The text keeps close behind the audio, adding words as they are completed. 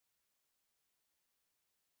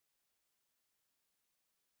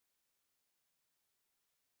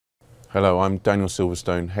Hello, I'm Daniel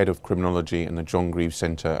Silverstone, Head of Criminology in the John Greaves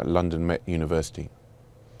Centre at London Met University.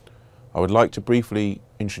 I would like to briefly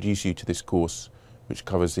introduce you to this course, which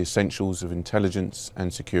covers the essentials of intelligence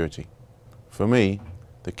and security. For me,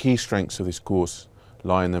 the key strengths of this course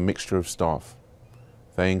lie in the mixture of staff.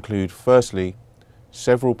 They include, firstly,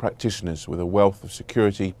 several practitioners with a wealth of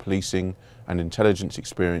security, policing and intelligence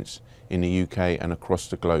experience in the UK and across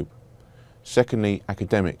the globe. Secondly,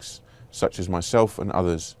 academics, such as myself and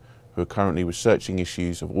others, who are currently researching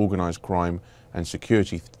issues of organised crime and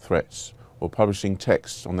security threats or publishing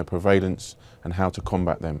texts on their prevalence and how to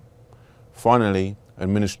combat them. Finally,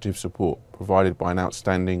 administrative support provided by an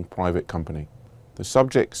outstanding private company. The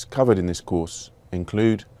subjects covered in this course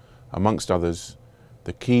include, amongst others,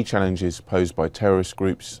 the key challenges posed by terrorist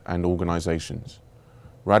groups and organisations,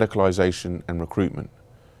 radicalisation and recruitment,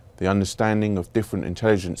 the understanding of different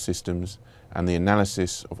intelligence systems and the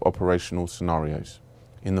analysis of operational scenarios.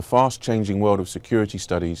 In the fast-changing world of security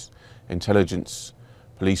studies, intelligence,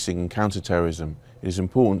 policing and counter-terrorism, it is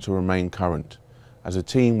important to remain current. As a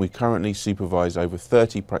team, we currently supervise over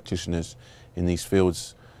 30 practitioners in these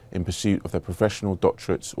fields in pursuit of their professional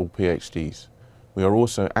doctorates or PhDs. We are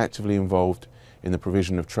also actively involved in the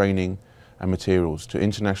provision of training and materials to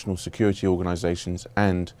international security organisations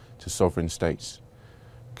and to sovereign states.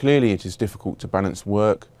 Clearly, it is difficult to balance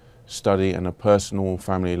work, study and a personal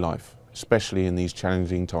family life, especially in these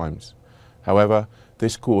challenging times. However,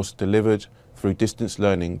 this course, delivered through distance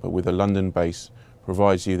learning but with a London base,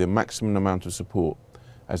 provides you the maximum amount of support.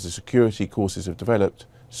 As the security courses have developed,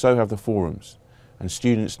 so have the forums, and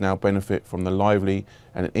students now benefit from the lively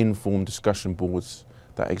and informed discussion boards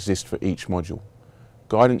that exist for each module.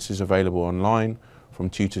 Guidance is available online from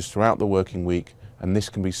tutors throughout the working week, and this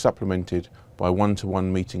can be supplemented by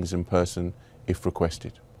one-to-one meetings in person if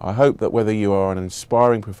requested. I hope that whether you are an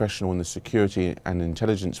inspiring professional in the security and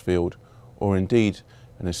intelligence field, or indeed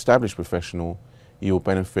an established professional, you will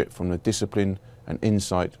benefit from the discipline and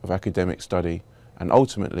insight of academic study, and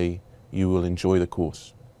ultimately you will enjoy the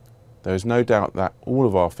course. There is no doubt that all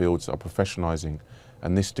of our fields are professionalising,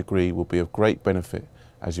 and this degree will be of great benefit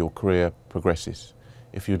as your career progresses.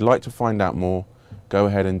 If you'd like to find out more, go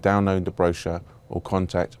ahead and download the brochure or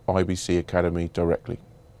contact IBC Academy directly.